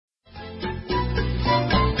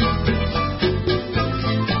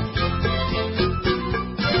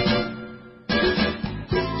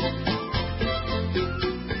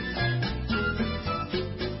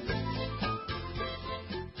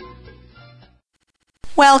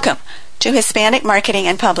Welcome to Hispanic Marketing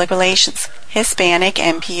and Public Relations,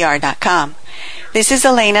 HispanicMPR.com. This is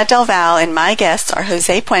Elena Del Val, and my guests are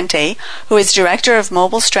Jose Puente, who is Director of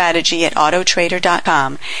Mobile Strategy at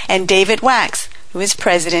Autotrader.com, and David Wax, who is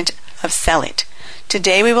President of Sell It.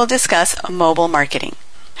 Today we will discuss mobile marketing.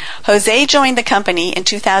 Jose joined the company in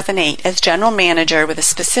 2008 as general manager with a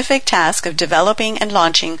specific task of developing and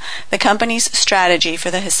launching the company's strategy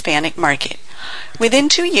for the Hispanic market. Within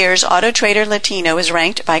 2 years, AutoTrader Latino is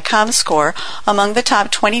ranked by ComScore among the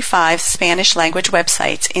top 25 Spanish-language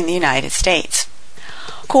websites in the United States.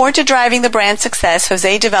 Core to driving the brand's success,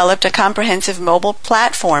 Jose developed a comprehensive mobile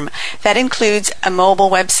platform that includes a mobile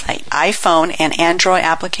website, iPhone and Android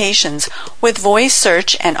applications with voice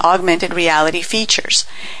search and augmented reality features,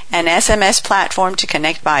 an SMS platform to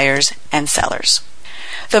connect buyers and sellers.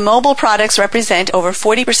 The mobile products represent over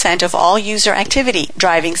 40% of all user activity,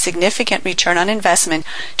 driving significant return on investment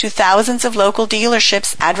to thousands of local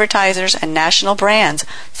dealerships, advertisers, and national brands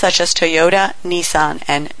such as Toyota, Nissan,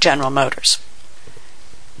 and General Motors.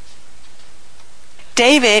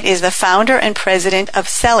 David is the founder and president of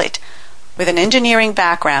Sell It. With an engineering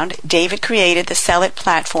background, David created the Sell It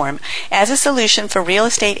platform as a solution for real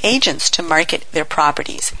estate agents to market their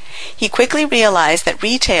properties. He quickly realized that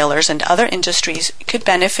retailers and other industries could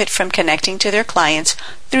benefit from connecting to their clients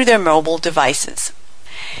through their mobile devices.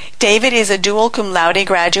 David is a dual cum laude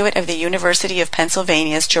graduate of the University of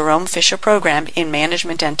Pennsylvania's Jerome Fisher Program in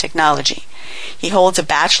Management and Technology. He holds a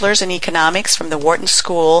bachelor's in economics from the Wharton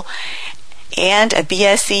School and a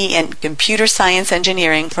BSc in Computer Science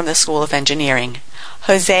Engineering from the School of Engineering.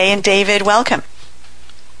 Jose and David, welcome.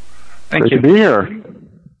 Thank you. Great to be here.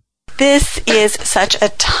 This is such a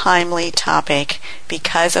timely topic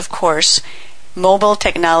because, of course, mobile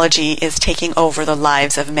technology is taking over the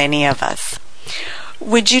lives of many of us.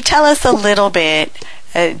 Would you tell us a little bit,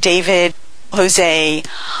 David, Jose,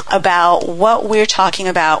 about what we're talking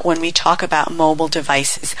about when we talk about mobile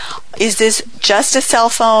devices? Is this just a cell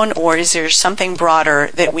phone, or is there something broader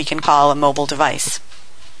that we can call a mobile device?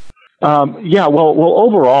 Well,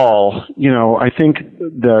 overall, I think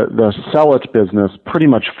the Sell It business pretty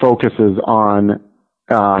much focuses on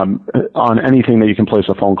anything that you can place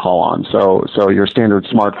a phone call on. So your standard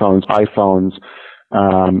smartphones, iPhones.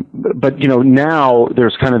 But now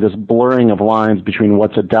there's kind of this blurring of lines between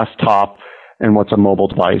what's a desktop and what's a mobile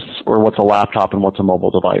device, or what's a laptop and what's a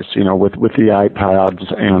mobile device, with the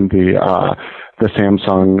iPads and the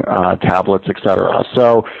Samsung tablets, et cetera.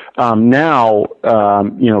 So now,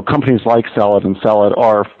 companies like Sell It and Sell It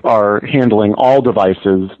are handling all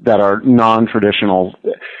devices that are non-traditional,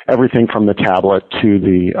 everything from the tablet to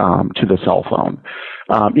the cell phone.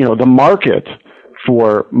 The market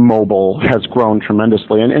for mobile has grown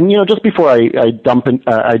tremendously. And just before I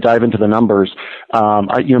dive into the numbers,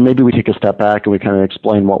 maybe we take a step back and we kind of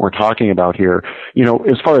explain what we're talking about here.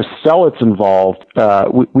 As far as Sell It's involved,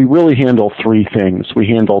 we really handle three things. We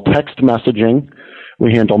handle text messaging,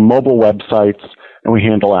 we handle mobile websites, and we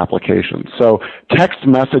handle applications. So text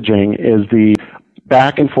messaging is the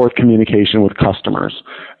back and forth communication with customers.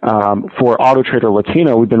 For AutoTrader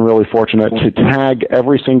Latino, we've been really fortunate to tag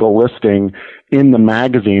every single listing in the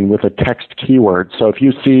magazine with a text keyword. So if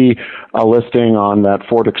you see a listing on that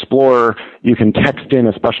Ford Explorer, you can text in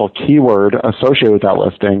a special keyword associated with that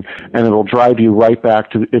listing, and it'll drive you right back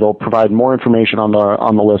to, it'll provide more information on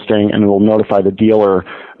the listing, and it will notify the dealer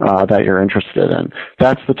that you're interested in.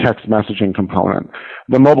 That's the text messaging component.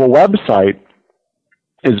 The mobile website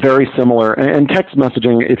is very similar, and text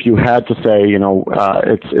messaging, if you had to say,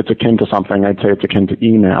 it's akin to something, I'd say it's akin to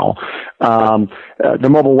email. The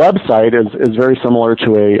mobile website is very similar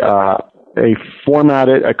to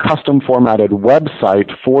a custom formatted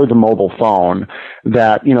website for the mobile phone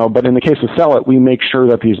that, but in the case of Sell It, we make sure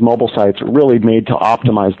that these mobile sites are really made to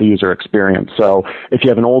optimize the user experience. So if you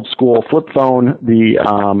have an old school flip phone, the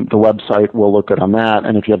website will look good on that.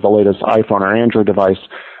 And if you have the latest iPhone or Android device,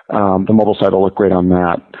 the mobile site will look great on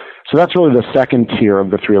that. So that's really the second tier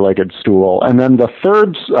of the three-legged stool. And then the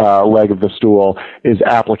third leg of the stool is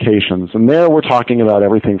applications. And there we're talking about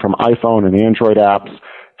everything from iPhone and Android apps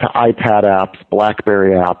to iPad apps,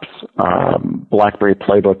 BlackBerry apps, BlackBerry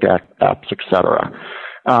Playbook apps, etc.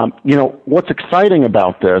 What's exciting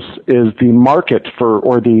about this is the market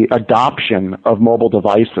or the adoption of mobile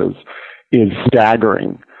devices is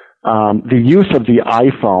staggering. The use of the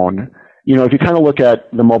iPhone, if you kind of look at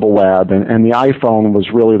the mobile web, and the iPhone was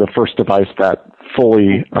really the first device that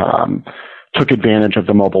fully took advantage of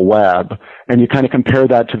the mobile web, and you kind of compare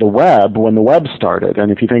that to the web when the web started.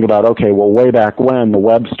 And if you think about, okay, well, way back when the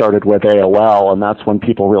web started with AOL, and that's when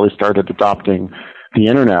people really started adopting the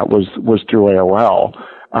internet was through AOL.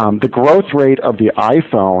 The growth rate of the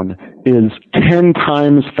iPhone is 10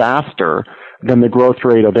 times faster than the growth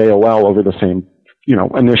rate of AOL over the same,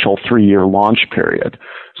 initial 3-year launch period.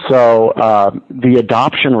 So the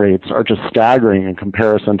adoption rates are just staggering in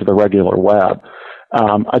comparison to the regular web.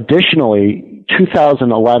 Additionally,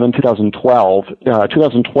 2011,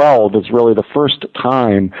 2012 is really the first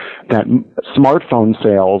time that smartphone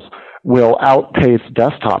sales will outpace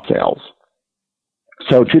desktop sales.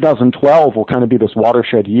 So 2012 will kind of be this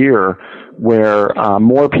watershed year where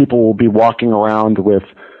more people will be walking around with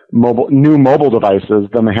new mobile devices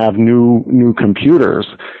than they have new computers,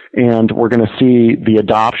 and we're going to see the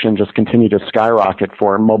adoption just continue to skyrocket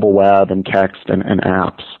for mobile web and text and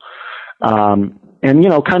apps. And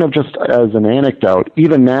kind of just as an anecdote,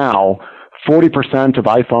 even now, 40% of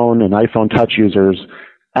iPhone and iPhone Touch users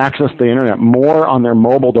access the internet more on their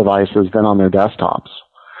mobile devices than on their desktops.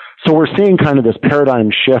 So we're seeing kind of this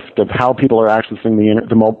paradigm shift of how people are accessing the internet,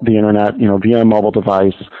 via a mobile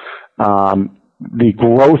device. The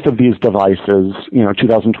growth of these devices,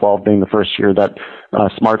 2012 being the first year that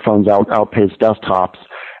smartphones outpaced desktops,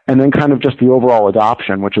 and then kind of just the overall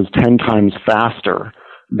adoption, which is 10 times faster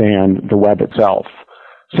than the web itself.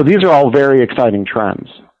 So these are all very exciting trends.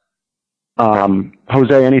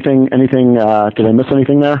 Jose, anything, did I miss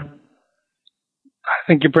anything there? I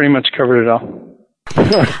think you pretty much covered it all.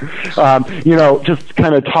 Just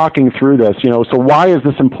kind of talking through this, so why is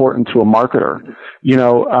this important to a marketer?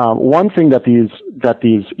 One thing that these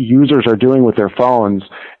users are doing with their phones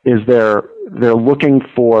is they're looking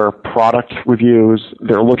for product reviews.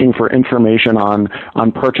 They're looking for information on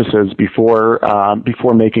purchases before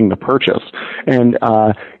making the purchase. And,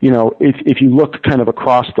 if you look kind of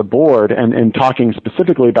across the board and talking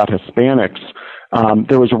specifically about Hispanics,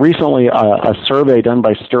 there was recently a survey done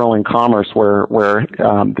by Sterling Commerce where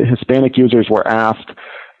the Hispanic users were asked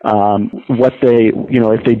what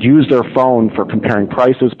if they'd use their phone for comparing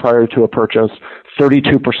prices prior to a purchase.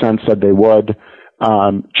 32% said they would.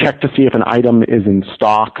 Check to see if an item is in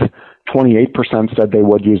stock. 28% said they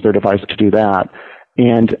would use their device to do that.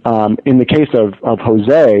 And in the case of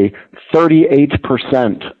Jose,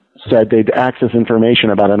 38% said they'd access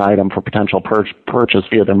information about an item for potential purchase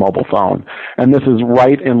via their mobile phone. And this is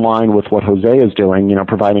right in line with what Jose is doing,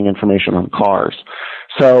 providing information on cars.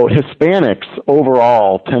 So Hispanics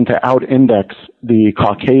overall tend to out-index the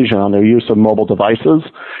Caucasian on their use of mobile devices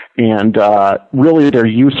and really their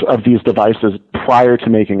use of these devices prior to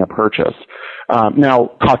making a purchase.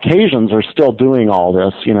 Now, Caucasians are still doing all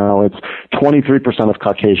this. It's 23% of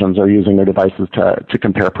Caucasians are using their devices to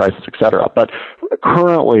compare prices, et cetera. But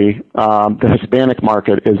currently, the Hispanic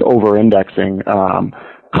market is over-indexing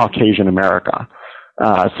Caucasian America.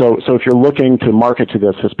 So if you're looking to market to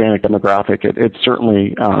this Hispanic demographic, it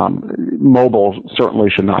certainly, mobile certainly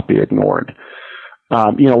should not be ignored.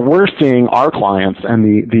 We're seeing our clients and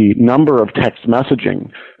the number of text messages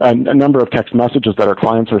that our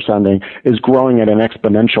clients are sending is growing at an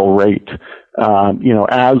exponential rate.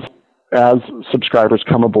 As subscribers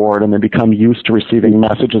come aboard and they become used to receiving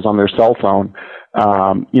messages on their cell phone,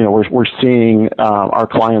 we're seeing our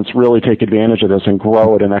clients really take advantage of this and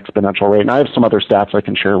grow at an exponential rate. And I have some other stats I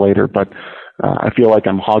can share later, but I feel like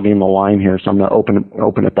I'm hogging the line here, so I'm going to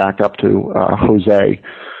open it back up to Jose.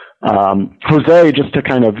 Jose, just to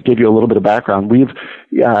kind of give you a little bit of background,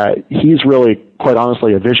 he's really, quite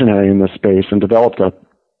honestly, a visionary in this space and developed a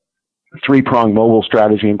 3-pronged mobile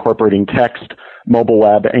strategy incorporating text, mobile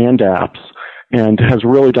web, and apps, and has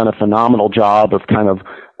really done a phenomenal job of kind of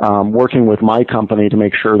working with my company to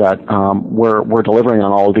make sure that we're delivering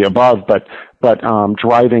on all of the above, but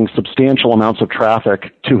driving substantial amounts of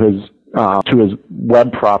traffic to his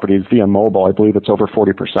web properties via mobile. I believe it's over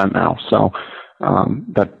 40% now. So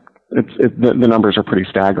the numbers are pretty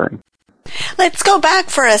staggering. Let's go back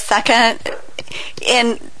for a second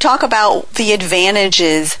and talk about the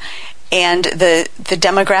advantages and the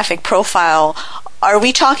demographic profile. Are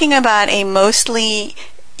we talking about a mostly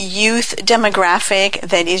youth demographic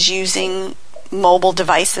that is using mobile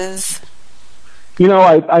devices?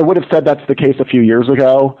 I would have said that's the case a few years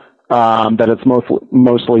ago, that it's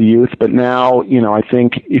mostly youth. But now, I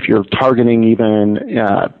think if you're targeting even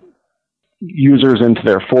users into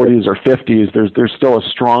their 40s or 50s, there's still a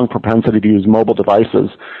strong propensity to use mobile devices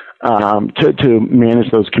to manage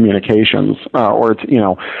those communications.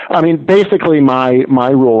 Basically my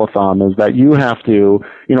rule of thumb is that you have to,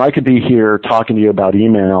 I could be here talking to you about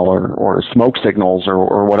email or smoke signals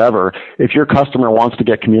or whatever. If your customer wants to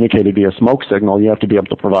get communicated via smoke signal, you have to be able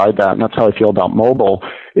to provide that. And that's how I feel about mobile,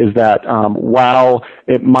 is that while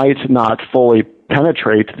it might not fully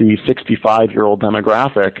penetrate the 65-year-old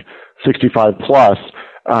demographic, 65 plus,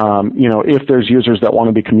 if there's users that want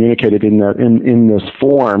to be communicated in this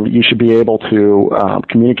form, you should be able to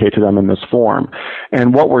communicate to them in this form.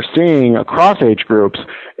 And what we're seeing across age groups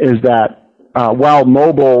is that while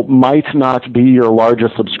mobile might not be your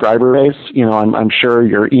largest subscriber base, I'm sure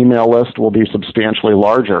your email list will be substantially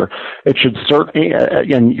larger. It should certainly,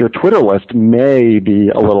 and your Twitter list may be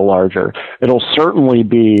a little larger. It'll certainly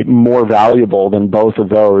be more valuable than both of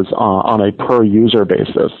those on a per user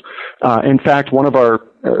basis. In fact,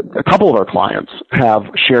 a couple of our clients have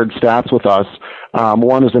shared stats with us.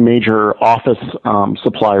 One is a major office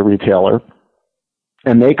supply retailer,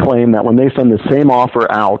 and they claim that when they send the same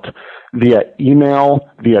offer out via email,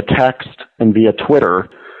 via text, and via Twitter,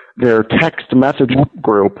 their text message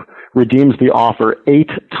group redeems the offer 8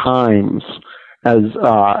 times as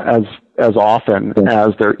often as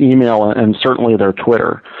their email and certainly their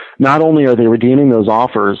Twitter. Not only are they redeeming those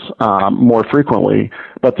offers more frequently,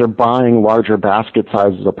 but they're buying larger basket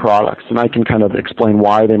sizes of products. And I can kind of explain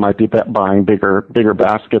why they might be buying bigger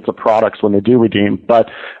baskets of products when they do redeem. But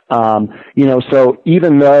so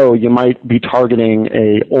even though you might be targeting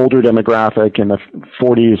a older demographic in the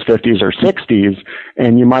 40s, 50s, or 60s,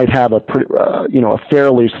 and you might have a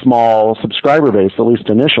fairly small subscriber base, at least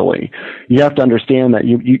initially, you have to understand that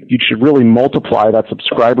you should really multiply that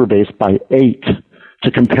subscriber base by 8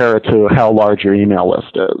 to compare it to how large your email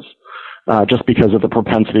list is. Just because of the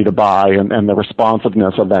propensity to buy and the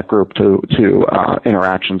responsiveness of that group to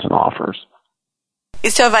interactions and offers.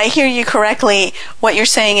 So if I hear you correctly, what you're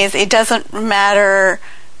saying is it doesn't matter.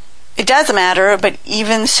 It does matter, but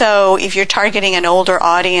even so, if you're targeting an older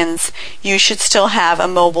audience, you should still have a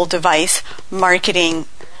mobile device marketing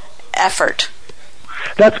effort.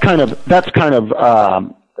 That's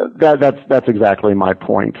exactly my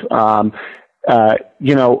point. I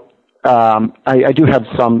do have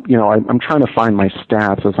some, I'm trying to find my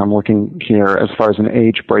stats as I'm looking here as far as an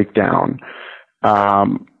age breakdown.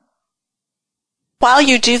 While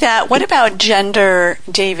you do that, what about gender,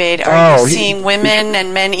 David? Are you seeing women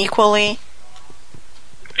and men equally?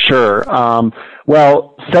 Sure.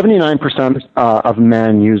 79% of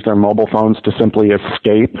men use their mobile phones to simply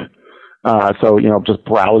escape. So, just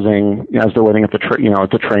browsing as they're waiting at the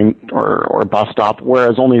train or bus stop,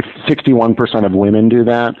 whereas only 61% of women do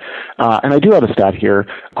that. And I do have a stat here.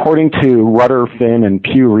 According to Rudder, Finn, and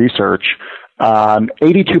Pew Research,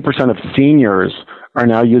 82% of seniors are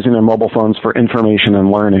now using their mobile phones for information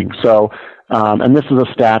and learning. So, and this is a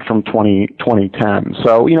stat from 2010.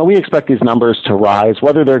 So, we expect these numbers to rise.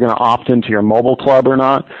 Whether they're going to opt into your mobile club or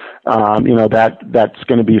not, that's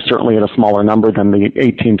going to be certainly at a smaller number than the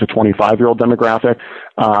 18 to 25-year-old demographic.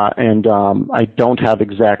 And I don't have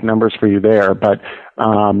exact numbers for you there, but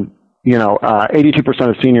 82%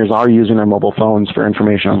 of seniors are using their mobile phones for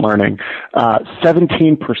information and learning.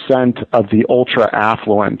 17% of the ultra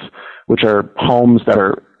affluent, which are homes that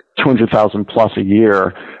are 200,000 plus a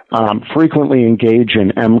year, frequently engage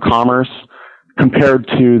in m-commerce, compared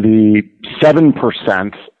to the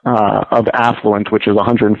 7% of affluent, which is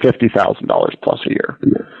 $150,000 plus a year.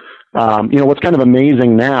 What's kind of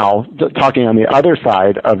amazing now, talking on the other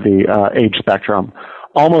side of the age spectrum,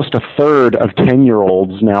 almost a third of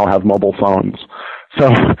 10-year-olds now have mobile phones.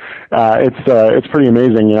 So it's pretty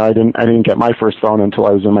amazing. I didn't get my first phone until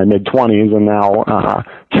I was in my mid-20s, and now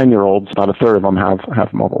 10-year-olds, about a third of them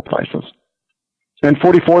have mobile devices. And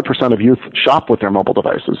 44% of youth shop with their mobile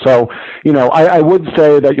devices. So, I would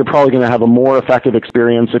say that you're probably going to have a more effective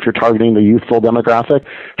experience if you're targeting the youthful demographic.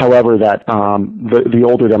 However, that the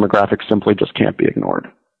older demographic simply just can't be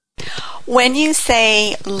ignored. When you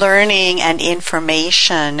say learning and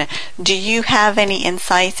information, do you have any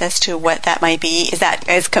insights as to what that might be? Is that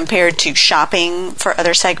as compared to shopping for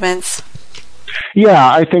other segments?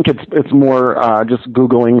 Yeah, I think it's more just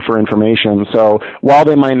Googling for information. So while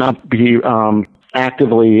they might not be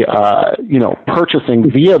actively,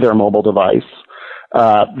 purchasing via their mobile device,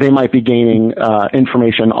 they might be gaining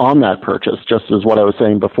information on that purchase, just as what I was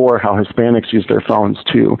saying before, how Hispanics use their phones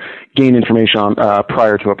to gain information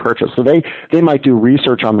prior to a purchase. So they might do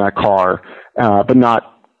research on that car, but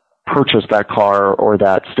not purchase that car or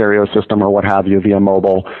that stereo system or what have you via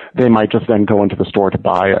mobile. They might just then go into the store to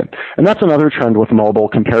buy it. And that's another trend with mobile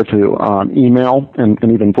compared to email and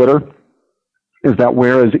even Twitter, is that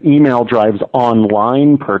whereas email drives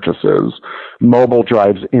online purchases, mobile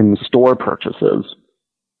drives in-store purchases.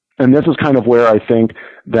 And this is kind of where I think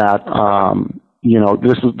that,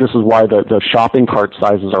 this is why the shopping cart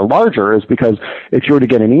sizes are larger, is because if you were to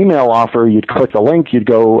get an email offer, you'd click the link, you'd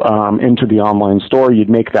go into the online store, you'd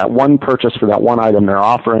make that one purchase for that one item they're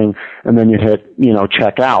offering, and then you'd hit,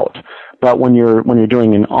 check out. But when you're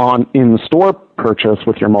doing an in-store purchase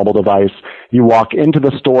with your mobile device, you walk into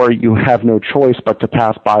the store, you have no choice but to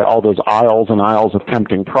pass by all those aisles and aisles of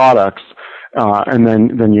tempting products, and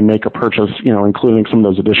then you make a purchase, including some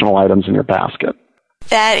of those additional items in your basket.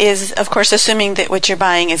 That is, of course, assuming that what you're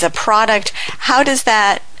buying is a product. How does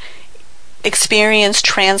that experience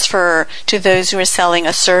transfer to those who are selling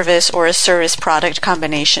a service or a service product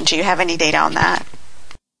combination? Do you have any data on that?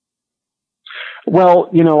 Well,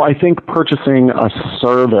 I think purchasing a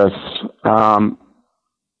service, I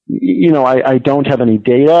don't have any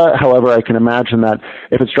data. However, I can imagine that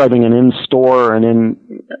if it's driving an in-store or an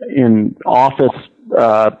in-office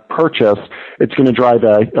purchase, it's going to drive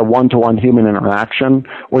a one-to-one human interaction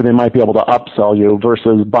where they might be able to upsell you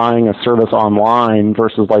versus buying a service online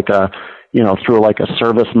versus through like a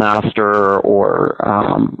Service Master or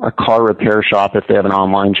a car repair shop if they have an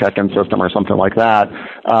online check-in system or something like that.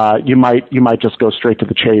 You might just go straight to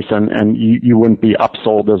the chase and you wouldn't be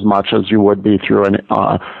upsold as much as you would be through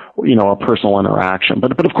a personal interaction.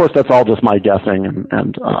 But of course that's all just my guessing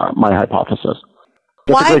and my hypothesis.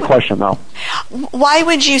 That's a great question, though. Why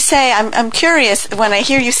would you say, I'm curious, when I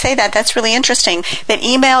hear you say that, that's really interesting, that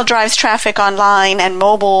email drives traffic online and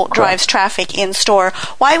mobile drives traffic in store.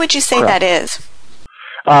 Why would you say that is?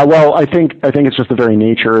 Well, I think it's just the very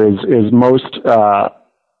nature is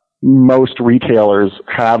most retailers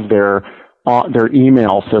have their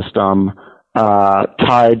email system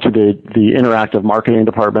tied to the interactive marketing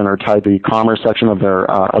department or tied to the e-commerce section of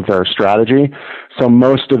their strategy. So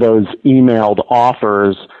most of those emailed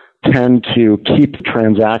offers tend to keep the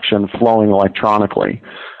transaction flowing electronically.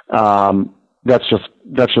 That's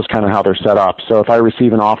just kind of how they're set up. So if I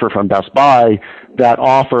receive an offer from Best Buy, that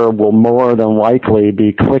offer will more than likely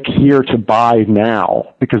be click here to buy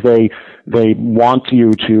now because they want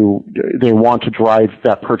to drive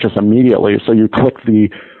that purchase immediately. So you click the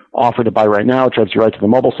offer to buy right now, it drives you right to the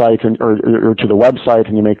mobile site or to the website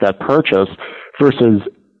and you make that purchase versus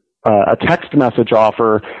a text message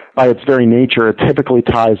offer by its very nature, it typically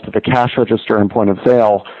ties to the cash register and point of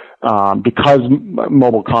sale. Because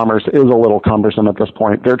mobile commerce is a little cumbersome at this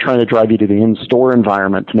point, they're trying to drive you to the in-store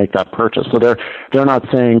environment to make that purchase. So they're not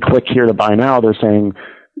saying click here to buy now, they're saying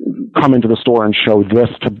come into the store and show this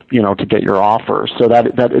to get your offer. So that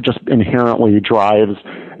it just inherently drives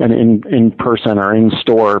an in-person or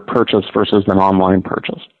in-store purchase versus an online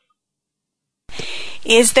purchase.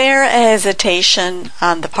 Is there a hesitation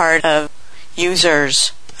on the part of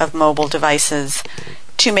users of mobile devices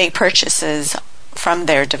to make purchases from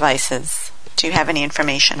their devices? Do you have any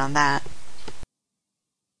information on that?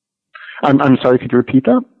 I'm sorry, could you repeat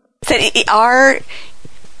that? So are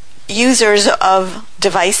users of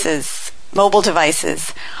devices, mobile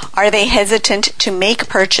devices, are they hesitant to make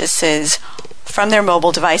purchases from their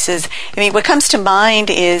mobile devices? I mean, what comes to mind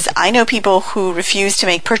is I know people who refuse to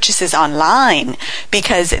make purchases online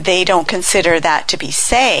because they don't consider that to be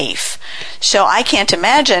safe. So I can't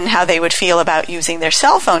imagine how they would feel about using their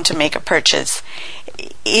cell phone to make a purchase.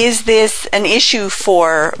 Is this an issue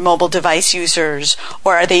for mobile device users,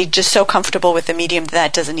 or are they just so comfortable with the medium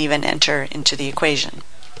that doesn't even enter into the equation?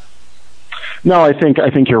 No, I think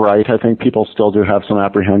you're right. I think people still do have some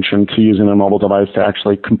apprehension to using their mobile device to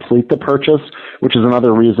actually complete the purchase, which is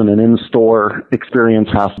another reason an in-store experience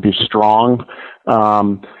has to be strong.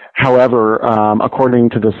 However,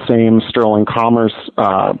 according to the same Sterling Commerce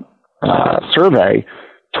survey,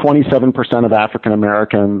 27% of African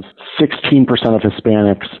Americans, 16% of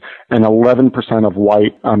Hispanics, and 11% of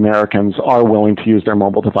white Americans are willing to use their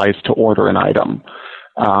mobile device to order an item.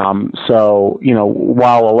 So,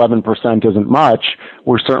 while 11% isn't much,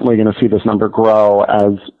 we're certainly going to see this number grow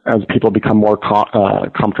as people become more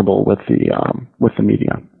comfortable with the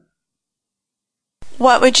media.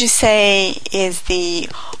 What would you say is the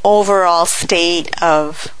overall state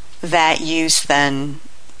of that use then,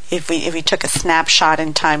 if we took a snapshot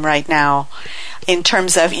in time right now, in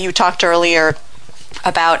terms of, you talked earlier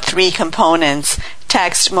about three components: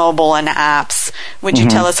 text, mobile, and apps. Would you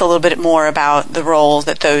tell us a little bit more about the role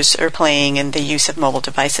that those are playing in the use of mobile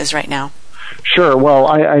devices right now? Sure. Well,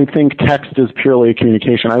 I think text is purely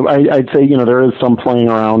communication. I'd say, there is some playing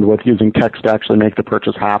around with using text to actually make the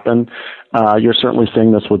purchase happen. You're certainly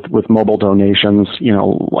seeing this with mobile donations,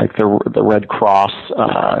 like the Red Cross,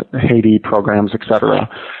 Haiti programs, et cetera,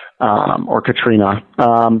 or Katrina.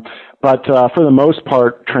 But for the most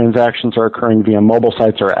part, transactions are occurring via mobile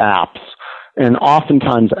sites or apps. And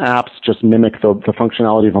oftentimes apps just mimic the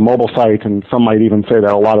functionality of a mobile site, and some might even say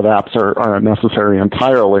that a lot of apps are unnecessary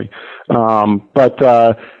entirely. But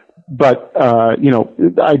But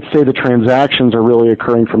I'd say the transactions are really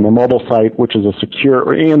occurring from the mobile site, which is a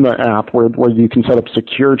secure, and the app where you can set up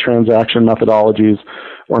secure transaction methodologies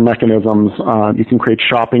or mechanisms. You can create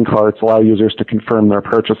shopping carts, allow users to confirm their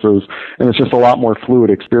purchases, and it's just a lot more fluid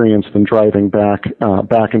experience than driving back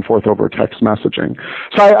and forth over text messaging.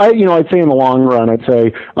 So I'd say in the long run, I'd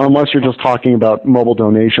say unless you're just talking about mobile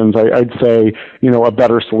donations, I'd say a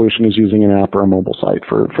better solution is using an app or a mobile site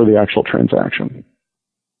for the actual transaction.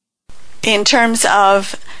 In terms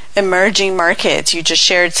of emerging markets, you just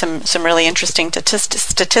shared some really interesting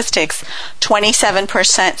statistics, 27%,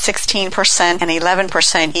 16%, and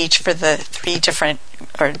 11% each for the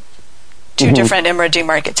two different emerging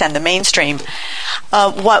markets and the mainstream.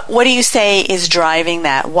 What do you say is driving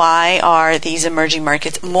that? Why are these emerging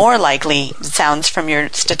markets more likely, it sounds from your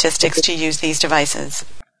statistics, to use these devices?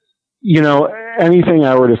 Anything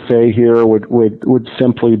I were to say here would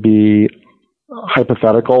simply be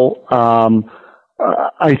hypothetical.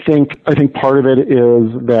 I think part of it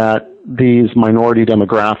is that these minority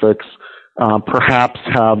demographics perhaps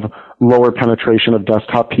have lower penetration of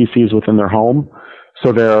desktop PCs within their home,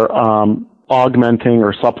 so they're augmenting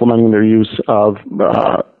or supplementing their use of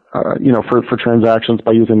for transactions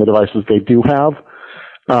by using the devices they do have.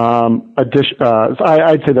 I'd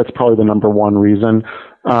say that's probably the number one reason.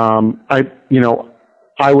 I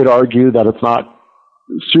would argue that it's not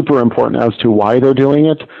super important as to why they're doing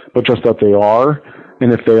it, but just that they are.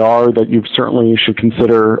 And if they are, that you certainly should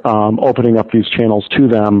consider opening up these channels to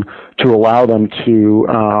them to allow them to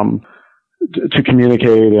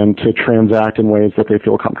communicate and to transact in ways that they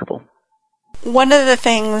feel comfortable. One of the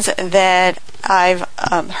things that I've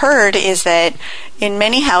heard is that in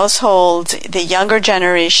many households, the younger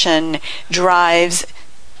generation drives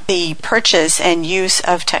the purchase and use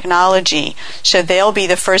of technology. So they'll be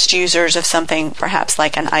the first users of something perhaps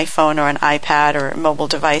like an iPhone or an iPad or a mobile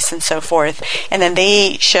device and so forth. And then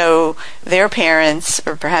they show their parents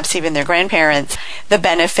or perhaps even their grandparents the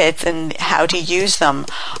benefits and how to use them.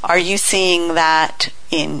 Are you seeing that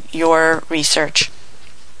in your research?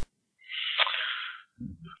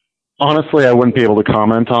 Honestly, I wouldn't be able to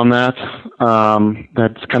comment on that.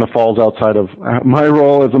 That kind of falls outside of my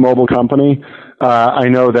role as a mobile company. I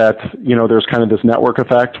know that, there's kind of this network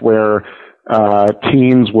effect where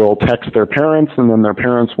teens will text their parents, and then their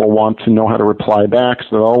parents will want to know how to reply back,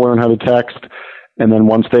 so they'll learn how to text. And then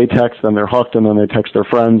once they text, then they're hooked, and then they text their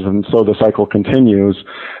friends, and so the cycle continues.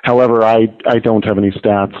 However, I don't have any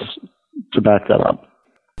stats to back that up.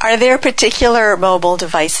 Are there particular mobile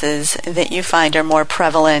devices that you find are more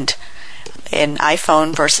prevalent in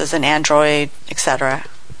iPhone versus an Android, etc.?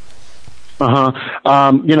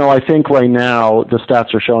 I think right now the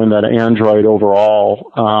stats are showing that Android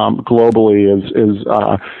overall, globally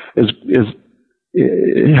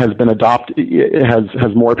has been adopted,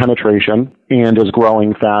 has more penetration and is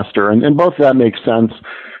growing faster. And both of that makes sense.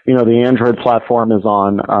 The Android platform is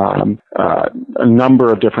on a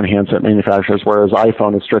number of different handset manufacturers, whereas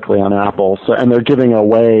iPhone is strictly on Apple. So, and they're giving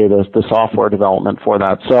away the software development for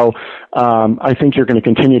that. So I think you're going to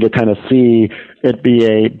continue to kind of see it be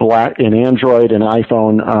an Android and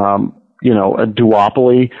iPhone, a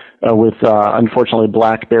duopoly with unfortunately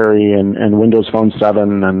BlackBerry and Windows Phone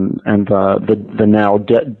 7 and the now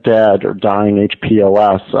dead or dying HP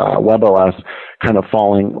OS, WebOS kind of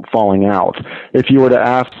falling out. If you were to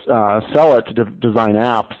ask Cellit to design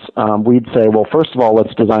apps, we'd say, well, first of all,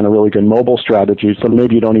 let's design a really good mobile strategy, so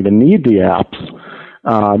maybe you don't even need the apps.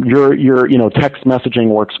 Your text messaging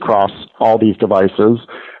works across all these devices,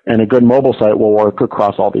 and a good mobile site will work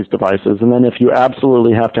across all these devices. And then if you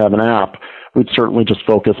absolutely have to have an app, we'd certainly just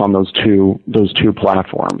focus on those two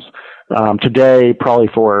platforms. Today, probably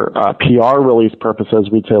for PR release purposes,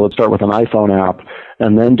 we'd say let's start with an iPhone app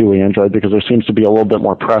and then do Android, because there seems to be a little bit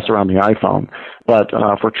more press around the iPhone. But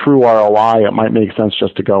for true ROI, it might make sense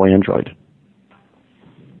just to go Android.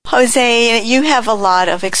 Jose, you have a lot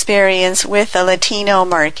of experience with the Latino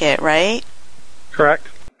market, right? Correct.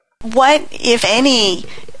 What, if any,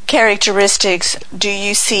 characteristics do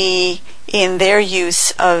you see in their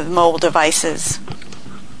use of mobile devices?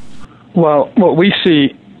 Well, what we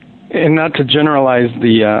see, and not to generalize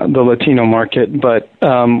the Latino market, but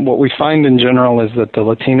what we find in general is that the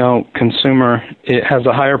Latino consumer, it has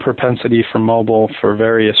a higher propensity for mobile for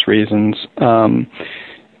various reasons. And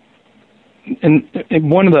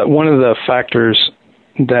one of the factors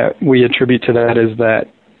that we attribute to that is that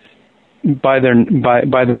by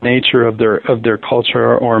the nature of their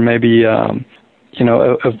culture, or maybe of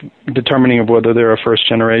determining of whether they're a first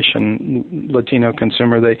generation Latino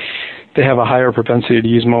consumer, they have a higher propensity to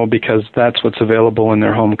use mobile because that's what's available in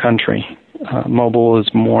their home country. Mobile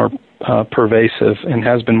is more pervasive and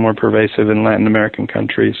has been more pervasive in Latin American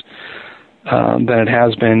countries than it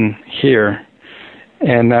has been here,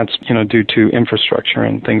 and that's due to infrastructure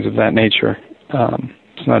and things of that nature.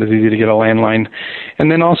 It's not as easy to get a landline,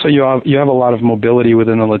 and then also you have a lot of mobility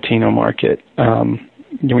within the Latino market.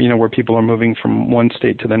 Where people are moving from one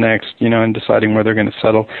state to the next, and deciding where they're going to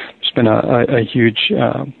settle. There's been a huge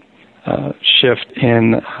shift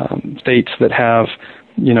in states that have,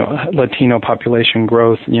 Latino population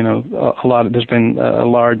growth. There's been a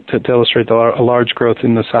large, to illustrate a large growth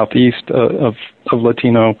in the southeast of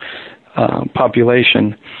Latino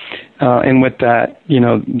population. And with that,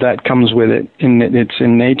 that comes with it, it's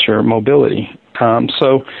in nature, mobility.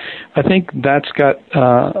 So I think that's got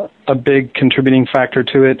a big contributing factor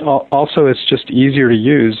to it. Also, it's just easier to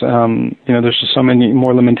use. There's just so many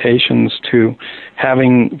more limitations to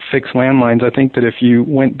having fixed landlines. I think that if you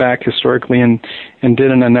went back historically and did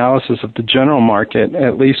an analysis of the general market,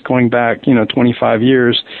 at least going back, 25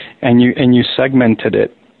 years, and you segmented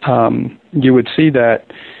it, you would see that,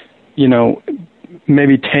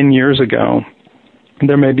 maybe 10 years ago,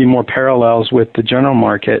 there may be more parallels with the general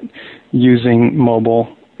market using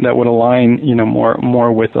mobile that would align,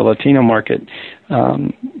 more with the Latino market.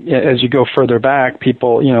 As you go further back,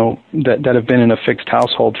 people, that have been in a fixed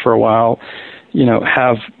household for a while,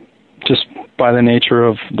 have, just by the nature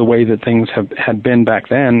of the way that things had been back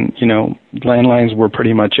then, landlines were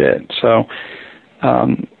pretty much it. So,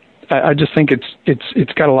 I just think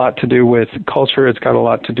it's got a lot to do with culture. It's got a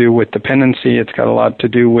lot to do with dependency. It's got a lot to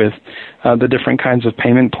do with the different kinds of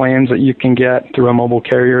payment plans that you can get through a mobile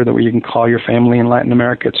carrier. That way you can call your family in Latin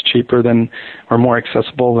America. It's cheaper than, or more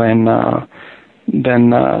accessible than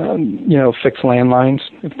fixed landlines,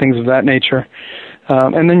 things of that nature.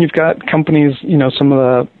 And then you've got companies, some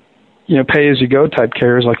of the pay-as-you-go type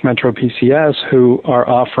carriers like Metro PCS, who are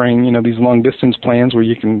offering these long distance plans where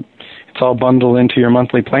you can. It's all bundled into your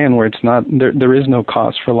monthly plan, where it's not there is no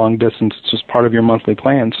cost for long distance. It's just part of your monthly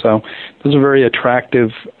plan. So those are very attractive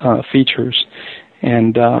features,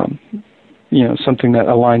 and something that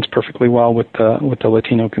aligns perfectly well with the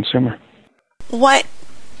Latino consumer. What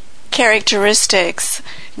characteristics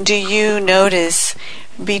do you notice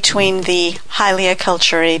between the highly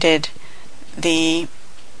acculturated, the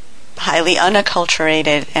highly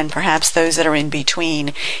unacculturated, and perhaps those that are in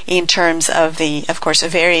between, in terms of of course, a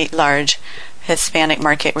very large Hispanic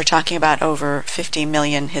market? We're talking about over 50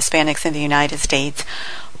 million Hispanics in the United States.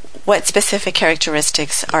 What specific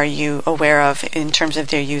characteristics are you aware of in terms of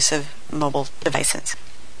their use of mobile devices?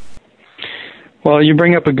 Well, you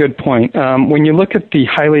bring up a good point. When you look at the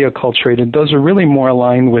highly acculturated, those are really more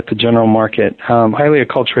aligned with the general market. Highly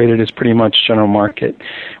acculturated is pretty much general market.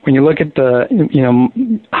 When you look at the,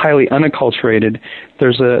 highly unacculturated,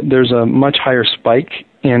 there's a much higher spike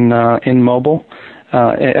in mobile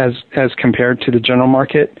as compared to the general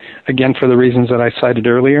market. Again, for the reasons that I cited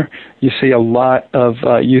earlier, you see a lot of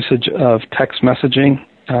usage of text messaging.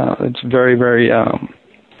 It's very, very,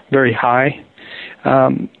 very high.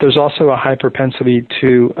 There's also a high propensity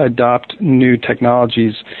to adopt new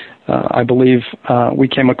technologies. I believe we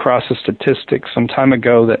came across a statistic some time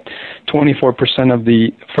ago that 24% of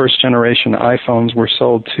the first-generation iPhones were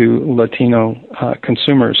sold to Latino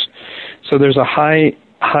consumers. So there's a high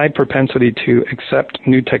propensity to accept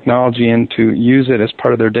new technology and to use it as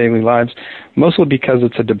part of their daily lives, mostly because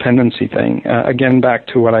it's a dependency thing. Again, back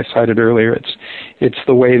to what I cited earlier, it's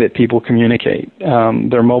the way that people communicate.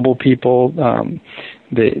 They're mobile people.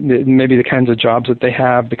 Maybe the kinds of jobs that they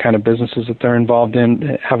have, the kind of businesses that they're involved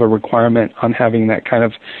in, have a requirement on having that kind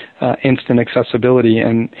of instant accessibility.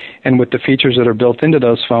 And with the features that are built into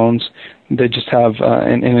those phones, they just have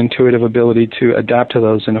an intuitive ability to adapt to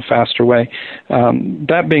those in a faster way.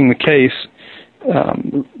 That being the case,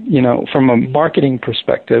 from a marketing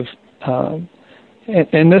perspective,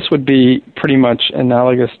 and this would be pretty much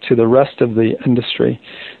analogous to the rest of the industry,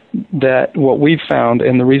 that what we've found,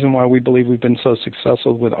 and the reason why we believe we've been so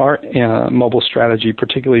successful with our mobile strategy,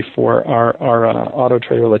 particularly for our Auto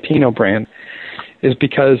Trader Latino brand, is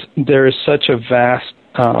because there is such a vast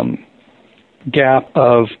gap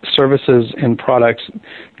of services and products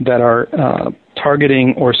that are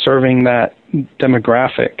targeting or serving that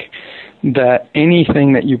demographic, that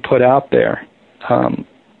anything that you put out there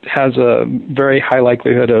has a very high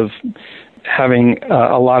likelihood of having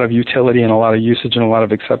a lot of utility and a lot of usage and a lot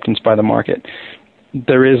of acceptance by the market.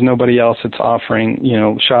 There is nobody else that's offering,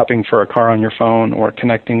 shopping for a car on your phone or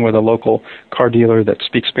connecting with a local car dealer that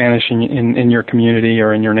speaks Spanish in your community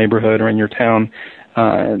or in your neighborhood or in your town,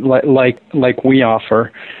 like we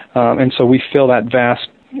offer. And so we fill that vast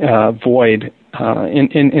void.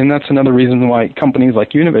 And that's another reason why companies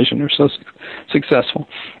like Univision are so successful.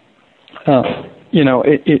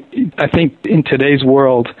 I think in today's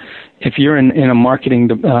world, if you're in a marketing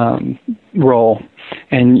role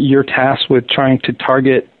and you're tasked with trying to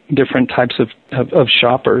target different types of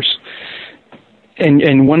shoppers,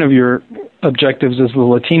 and one of your objectives is the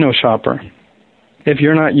Latino shopper, if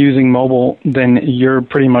you're not using mobile, then you're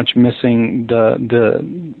pretty much missing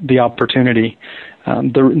the opportunity.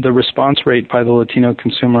 The response rate by the Latino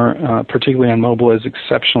consumer, particularly on mobile, is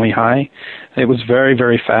exceptionally high. It was very,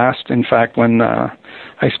 very fast. In fact, when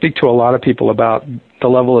I speak to a lot of people about the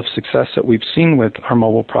level of success that we've seen with our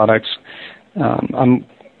mobile products, I'm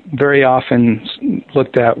very often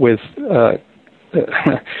looked at with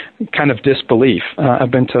kind of disbelief.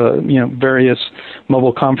 I've been to various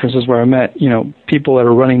mobile conferences where I met people that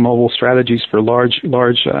are running mobile strategies for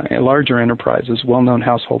larger enterprises, well-known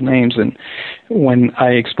household names, and when I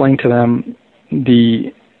explain to them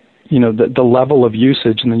the level of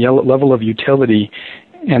usage and the level of utility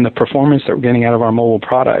and the performance that we're getting out of our mobile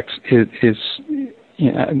products is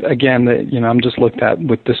again, I'm just looked at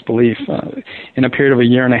with disbelief. In a period of a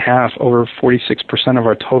year and a half, over 46% of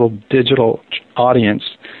our total digital audience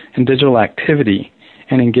and digital activity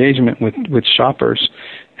and engagement with shoppers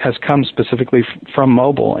has come specifically from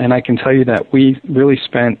mobile. And I can tell you that we really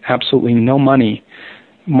spent absolutely no money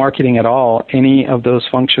marketing at all any of those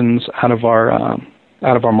functions out of our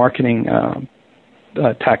marketing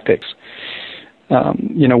tactics.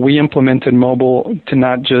 We implemented mobile to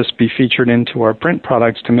not just be featured into our print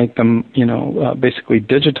products, to make them, basically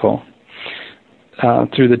digital.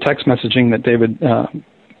 Through the text messaging that David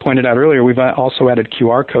pointed out earlier, we've also added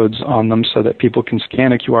QR codes on them so that people can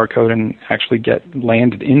scan a QR code and actually get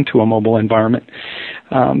landed into a mobile environment.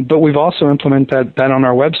 But we've also implemented that on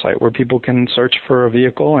our website, where people can search for a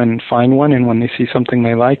vehicle and find one, and when they see something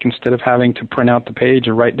they like, instead of having to print out the page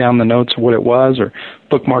or write down the notes of what it was or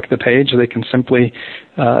bookmark the page, they can simply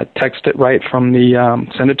text it right from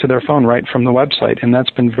send it to their phone right from the website, and that's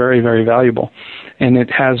been very, very valuable. And it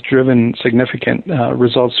has driven significant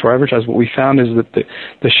results to our advertisers. What we found is that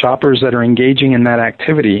the shoppers that are engaging in that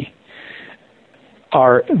activity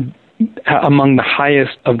are among the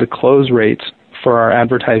highest of the close rates for our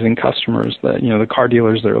advertising customers. The car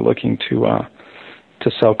dealers that are looking to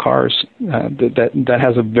sell cars. That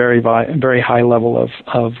has a very high level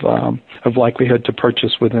of likelihood to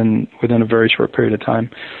purchase within a very short period of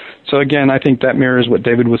time. So again, I think that mirrors what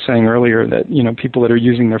David was saying earlier, that people that are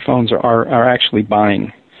using their phones are actually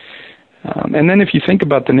buying. And then if you think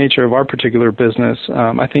about the nature of our particular business,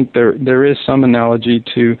 I think there is some analogy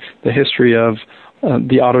to the history of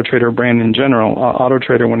the AutoTrader brand in general.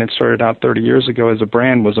 AutoTrader, when it started out 30 years ago as a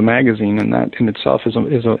brand, was a magazine, and that in itself is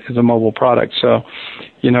a mobile product. So,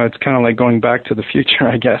 it's kind of like going back to the future,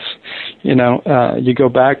 I guess. You go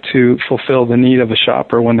back to fulfill the need of a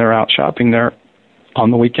shopper when they're out shopping. They're on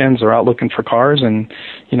the weekends, they're out looking for cars, and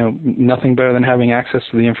nothing better than having access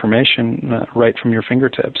to the information right from your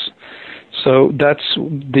fingertips. So that's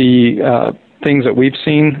the things that we've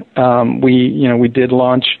seen. We did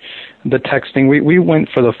launch the texting. We went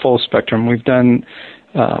for the full spectrum. We've done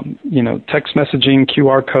text messaging,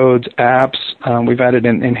 QR codes, apps. We've added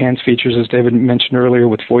enhanced features, as David mentioned earlier,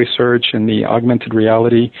 with voice search and the augmented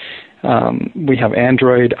reality. We have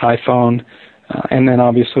Android, iPhone, and then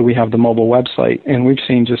obviously we have the mobile website, and we've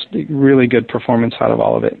seen just really good performance out of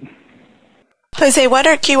all of it. Jose, what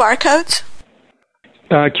are QR codes?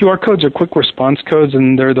 QR codes are quick response codes,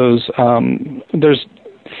 and they're those. There's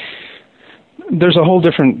a whole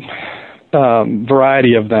different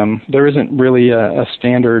variety of them. There isn't really a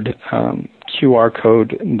standard QR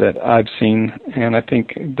code that I've seen, and I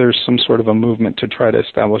think there's some sort of a movement to try to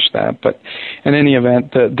establish that. But in any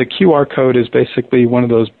event, the QR code is basically one of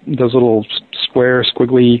those little square,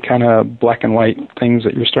 squiggly, kind of black and white things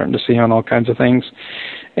that you're starting to see on all kinds of things.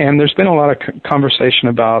 And there's been a lot of conversation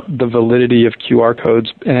about the validity of QR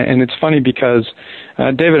codes. And it's funny because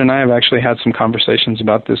David and I have actually had some conversations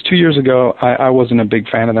about this. 2 years ago, I wasn't a big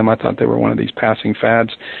fan of them. I thought they were one of these passing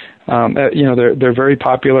fads. They're very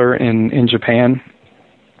popular in Japan.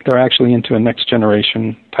 They're actually into a next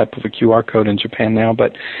generation type of a QR code in Japan now.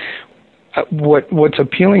 But what's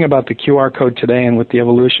appealing about the QR code today, and with the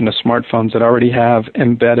evolution of smartphones that already have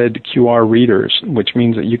embedded QR readers, which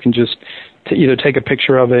means that you can just either take a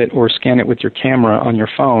picture of it or scan it with your camera on your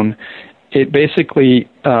phone, it basically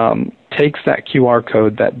takes that QR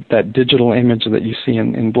code, that digital image that you see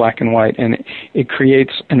in black and white, and it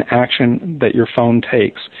creates an action that your phone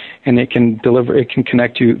takes. and it can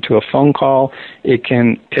connect you to a phone call, it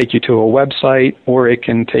can take you to a website, or it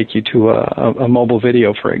can take you to a mobile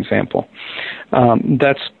video, for example.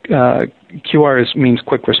 QR means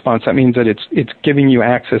quick response. That means that it's giving you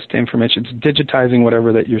access to information. It's digitizing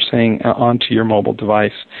whatever that you're saying onto your mobile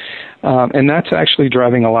device. And that's actually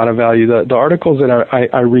driving a lot of value. The articles that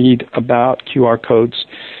I read about QR codes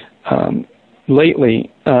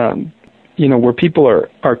lately, where people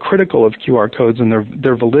are critical of QR codes and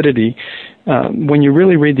their validity, when you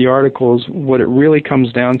really read the articles, what it really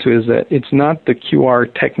comes down to is that it's not the QR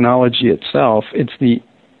technology itself, it's the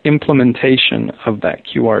implementation of that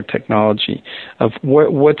QR technology, of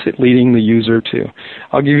what's it leading the user to.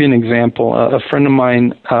 I'll give you an example. A friend of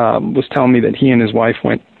mine was telling me that he and his wife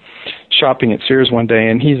went shopping at Sears one day,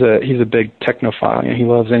 and he's a big technophile, and he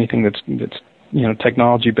loves anything that's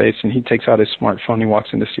technology based, and he takes out his smartphone, he walks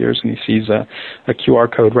into Sears and he sees a QR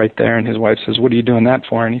code right there, and his wife says, "What are you doing that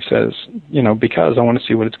for?" And he says, "Because I want to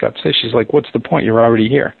see what it's got to say." She's like, "What's the point? You're already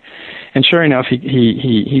here." And sure enough,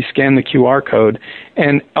 he scanned the QR code,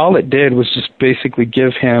 and all it did was just basically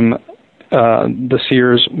give him the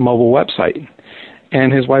Sears mobile website.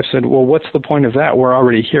 And his wife said, "Well, what's the point of that? We're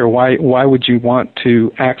already here. Why would you want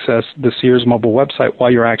to access the Sears mobile website while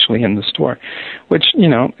you're actually in the store?" Which,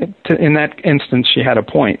 in that instance, she had a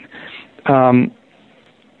point.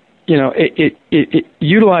 It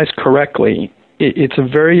utilized correctly, it's a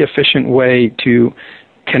very efficient way to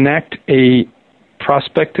connect a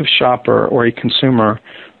prospective shopper or a consumer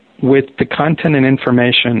with the content and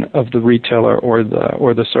information of the retailer or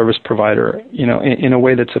the service provider, in a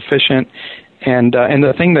way that's efficient. And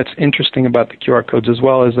the thing that's interesting about the QR codes as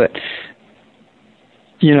well is that,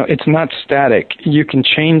 it's not static. You can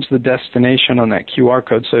change the destination on that QR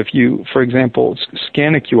code. So if you, for example,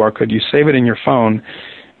 scan a QR code, you save it in your phone.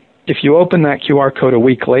 If you open that QR code a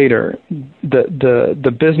week later,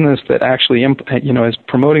 the business that actually is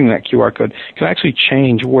promoting that QR code can actually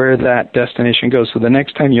change where that destination goes. So the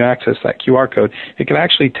next time you access that QR code, it can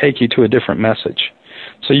actually take you to a different message.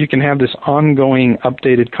 So you can have this ongoing,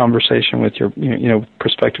 updated conversation with your,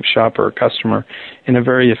 prospective shopper or customer in a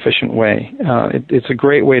very efficient way. It's a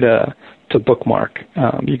great way to bookmark.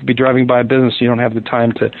 You could be driving by a business, you don't have the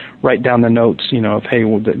time to write down the notes, of, hey,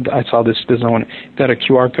 I saw this business. If that a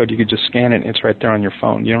QR code, you could just scan it, and it's right there on your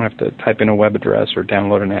phone. You don't have to type in a web address or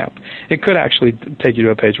download an app. It could actually take you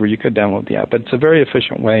to a page where you could download the app, but it's a very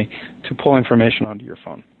efficient way to pull information onto your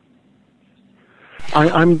phone.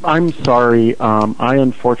 I'm sorry. I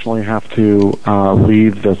unfortunately have to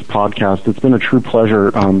leave this podcast. It's been a true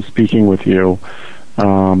pleasure speaking with you,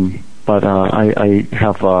 but I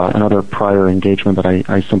have another prior engagement that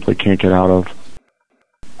I simply can't get out of.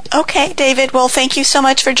 Okay, David. Well, thank you so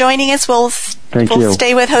much for joining us. We'll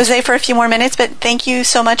stay with Jose for a few more minutes, but thank you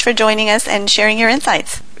so much for joining us and sharing your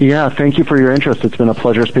insights. Yeah, thank you for your interest. It's been a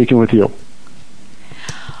pleasure speaking with you.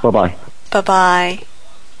 Bye-bye. Bye-bye.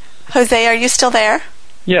 Jose, are you still there?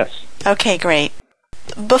 Yes. Okay, great.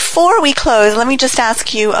 Before we close, let me just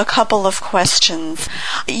ask you a couple of questions.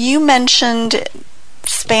 You mentioned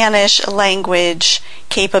Spanish language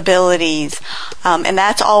capabilities, and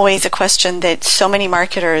that's always a question that so many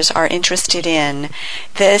marketers are interested in.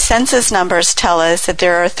 The census numbers tell us that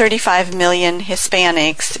there are 35 million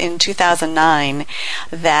Hispanics in 2009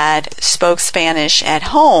 that spoke Spanish at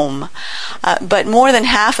home, but more than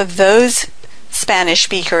half of those Spanish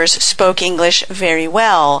speakers spoke English very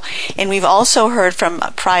well. And we've also heard from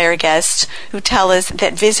prior guests who tell us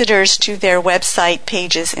that visitors to their website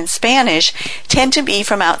pages in Spanish tend to be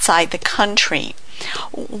from outside the country.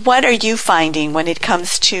 What are you finding when it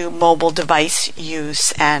comes to mobile device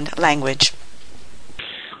use and language?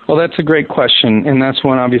 Well, that's a great question, and that's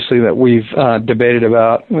one obviously that we've debated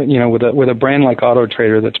about. With a brand like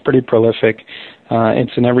AutoTrader that's pretty prolific.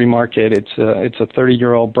 It's in every market. It's a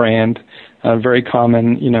 30-year-old brand. Very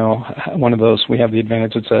common, one of those. We have the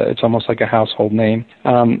advantage. It's almost like a household name.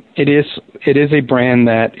 It is a brand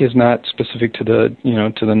that is not specific to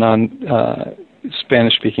the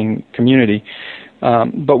non-Spanish speaking community.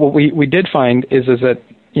 But what we did find is that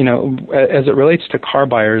as it relates to car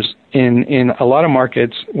buyers in a lot of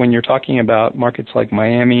markets, when you're talking about markets like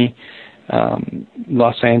Miami,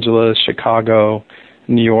 Los Angeles, Chicago,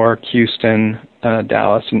 New York, Houston,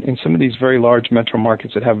 Dallas, and some of these very large metro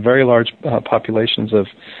markets that have very large populations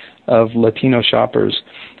of Latino shoppers.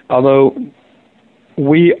 Although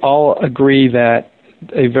we all agree that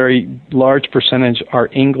a very large percentage are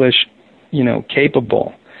English,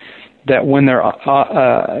 capable, that when they're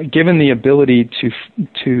given the ability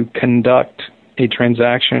to conduct a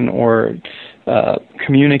transaction or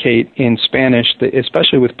communicate in Spanish,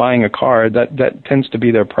 especially with buying a car, that tends to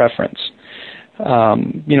be their preference.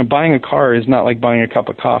 Buying a car is not like buying a cup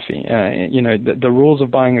of coffee. The rules of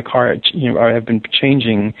buying a car, have been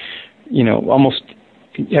changing, almost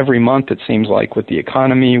every month, it seems like, with the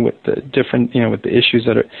economy, with the different, with the issues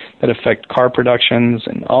that affect car productions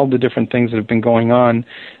and all the different things that have been going on,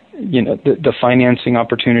 the financing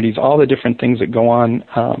opportunities, all the different things that go on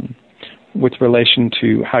with relation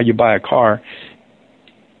to how you buy a car.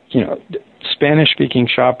 Spanish-speaking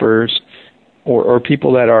shoppers or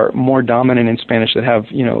people that are more dominant in Spanish, that have,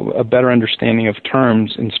 a better understanding of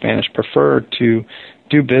terms in Spanish, prefer to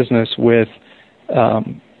do business with,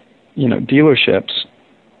 dealerships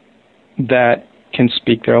that can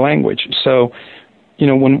speak their language. So,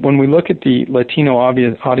 when we look at the Latino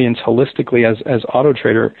audience holistically as Auto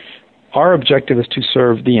Trader, our objective is to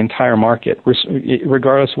serve the entire market,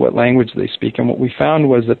 regardless of what language they speak. And what we found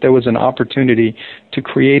was that there was an opportunity to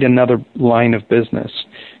create another line of business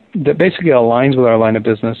that basically aligns with our line of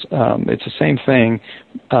business. It's the same thing,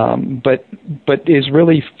 but is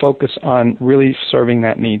really focused on really serving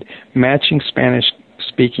that need, matching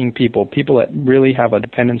Spanish-speaking people that really have a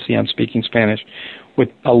dependency on speaking Spanish, with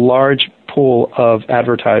a large pool of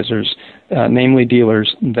advertisers, namely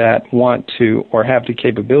dealers, that want to or have the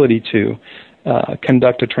capability to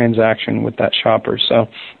conduct a transaction with that shopper. So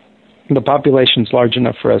the population is large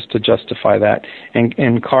enough for us to justify that,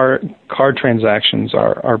 and car transactions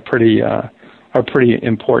are pretty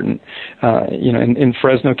important. In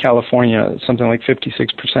Fresno, California, something like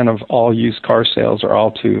 56% of all used car sales are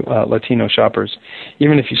all to Latino shoppers.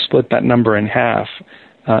 Even if you split that number in half,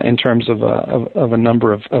 in terms of a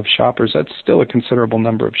number of shoppers, that's still a considerable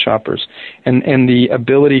number of shoppers. And the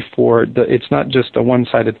ability for it's not just a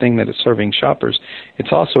one-sided thing that is serving shoppers.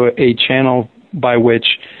 It's also a channel by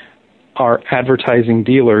which our advertising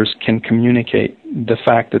dealers can communicate the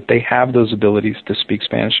fact that they have those abilities to speak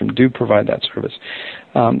Spanish and do provide that service.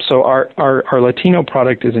 So our Latino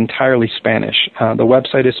product is entirely Spanish. The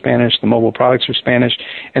website is Spanish, the mobile products are Spanish,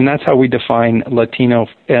 and that's how we define Latino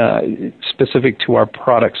specific to our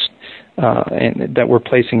products and that we're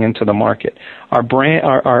placing into the market. Our brand,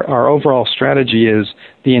 our overall strategy is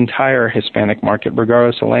the entire Hispanic market,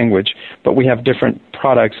 regardless of language, but we have different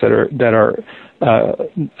products that are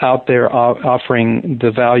out there offering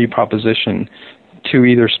the value proposition to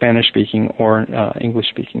either Spanish-speaking or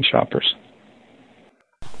English-speaking shoppers.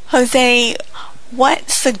 Jose, what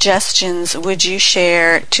suggestions would you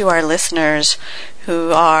share to our listeners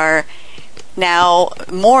who are now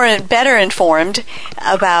better informed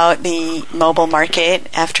about the mobile market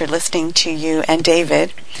after listening to you and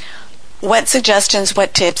David? What suggestions,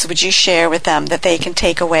 what tips would you share with them that they can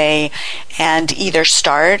take away and either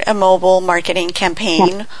start a mobile marketing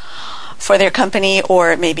campaign for their company,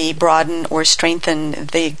 or maybe broaden or strengthen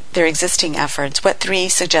their existing efforts? What 3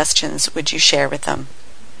 suggestions would you share with them?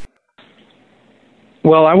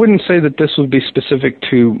 Well, I wouldn't say that this would be specific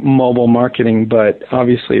to mobile marketing, but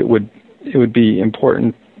obviously it would be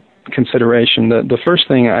important consideration. The first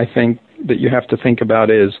thing I think that you have to think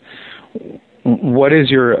about is, what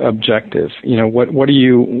is your objective? What do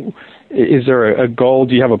you? Is there a goal?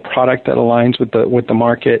 Do you have a product that aligns with the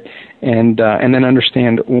market? And then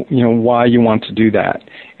understand why you want to do that.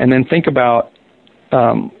 And then think about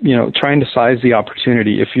trying to size the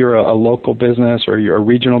opportunity. If you're a local business, or you're a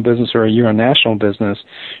regional business, or you're a national business,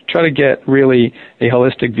 try to get really a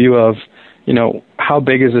holistic view of how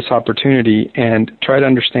big is this opportunity, and try to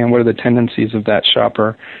understand what are the tendencies of that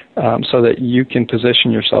shopper, so that you can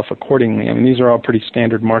position yourself accordingly. I mean, these are all pretty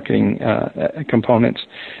standard marketing components.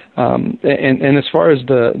 And as far as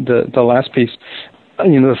the last piece,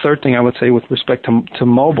 the third thing I would say with respect to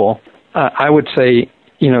mobile, I would say,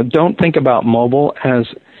 don't think about mobile as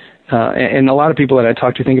and a lot of people that I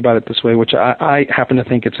talk to think about it this way, which I happen to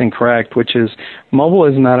think it's incorrect, which is mobile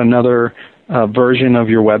is not another version of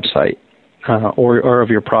your website. Or of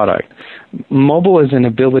your product. Mobile is an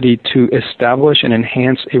ability to establish and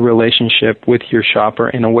enhance a relationship with your shopper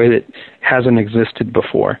in a way that hasn't existed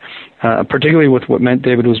before, particularly with what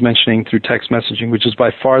David was mentioning through text messaging, which is by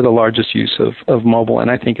far the largest use of mobile, and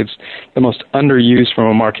I think it's the most underused from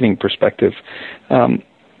a marketing perspective. In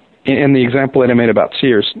the example that I made about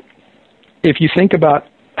Sears, if you think about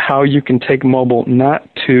how you can take mobile not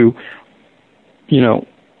to,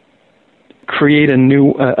 create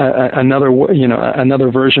another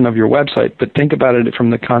version of your website, but think about it from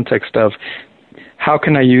the context of, how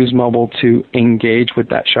can I use mobile to engage with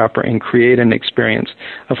that shopper and create an experience?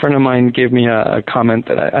 A friend of mine gave me a comment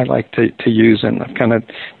that I like to use, and I've kind of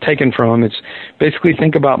taken from him. It's basically,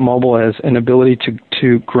 think about mobile as an ability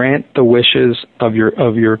to grant the wishes of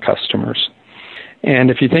your customers.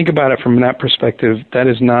 And if you think about it from that perspective, that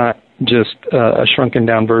is not just a shrunken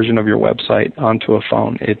down version of your website onto a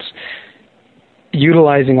phone. It's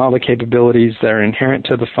utilizing all the capabilities that are inherent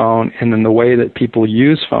to the phone and then the way that people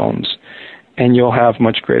use phones, and you'll have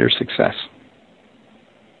much greater success.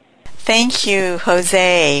 Thank you,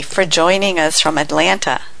 Jose, for joining us from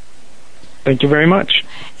Atlanta. Thank you very much.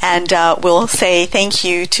 And we'll say thank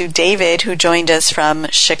you to David, who joined us from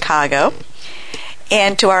Chicago.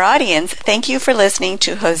 And to our audience, thank you for listening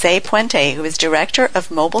to Jose Puente, who is Director of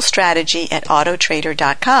Mobile Strategy at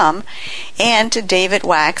Autotrader.com, and to David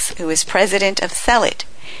Wax, who is President of Sell It.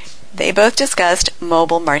 They both discussed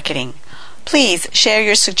mobile marketing. Please share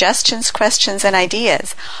your suggestions, questions, and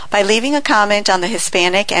ideas by leaving a comment on the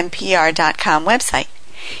HispanicMPR.com website.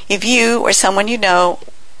 If you or someone you know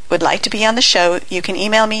would like to be on the show, you can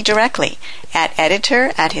email me directly at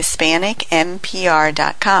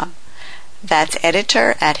editor@HispanicMPR.com. That's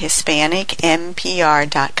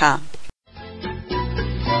editor@HispanicMPR.com.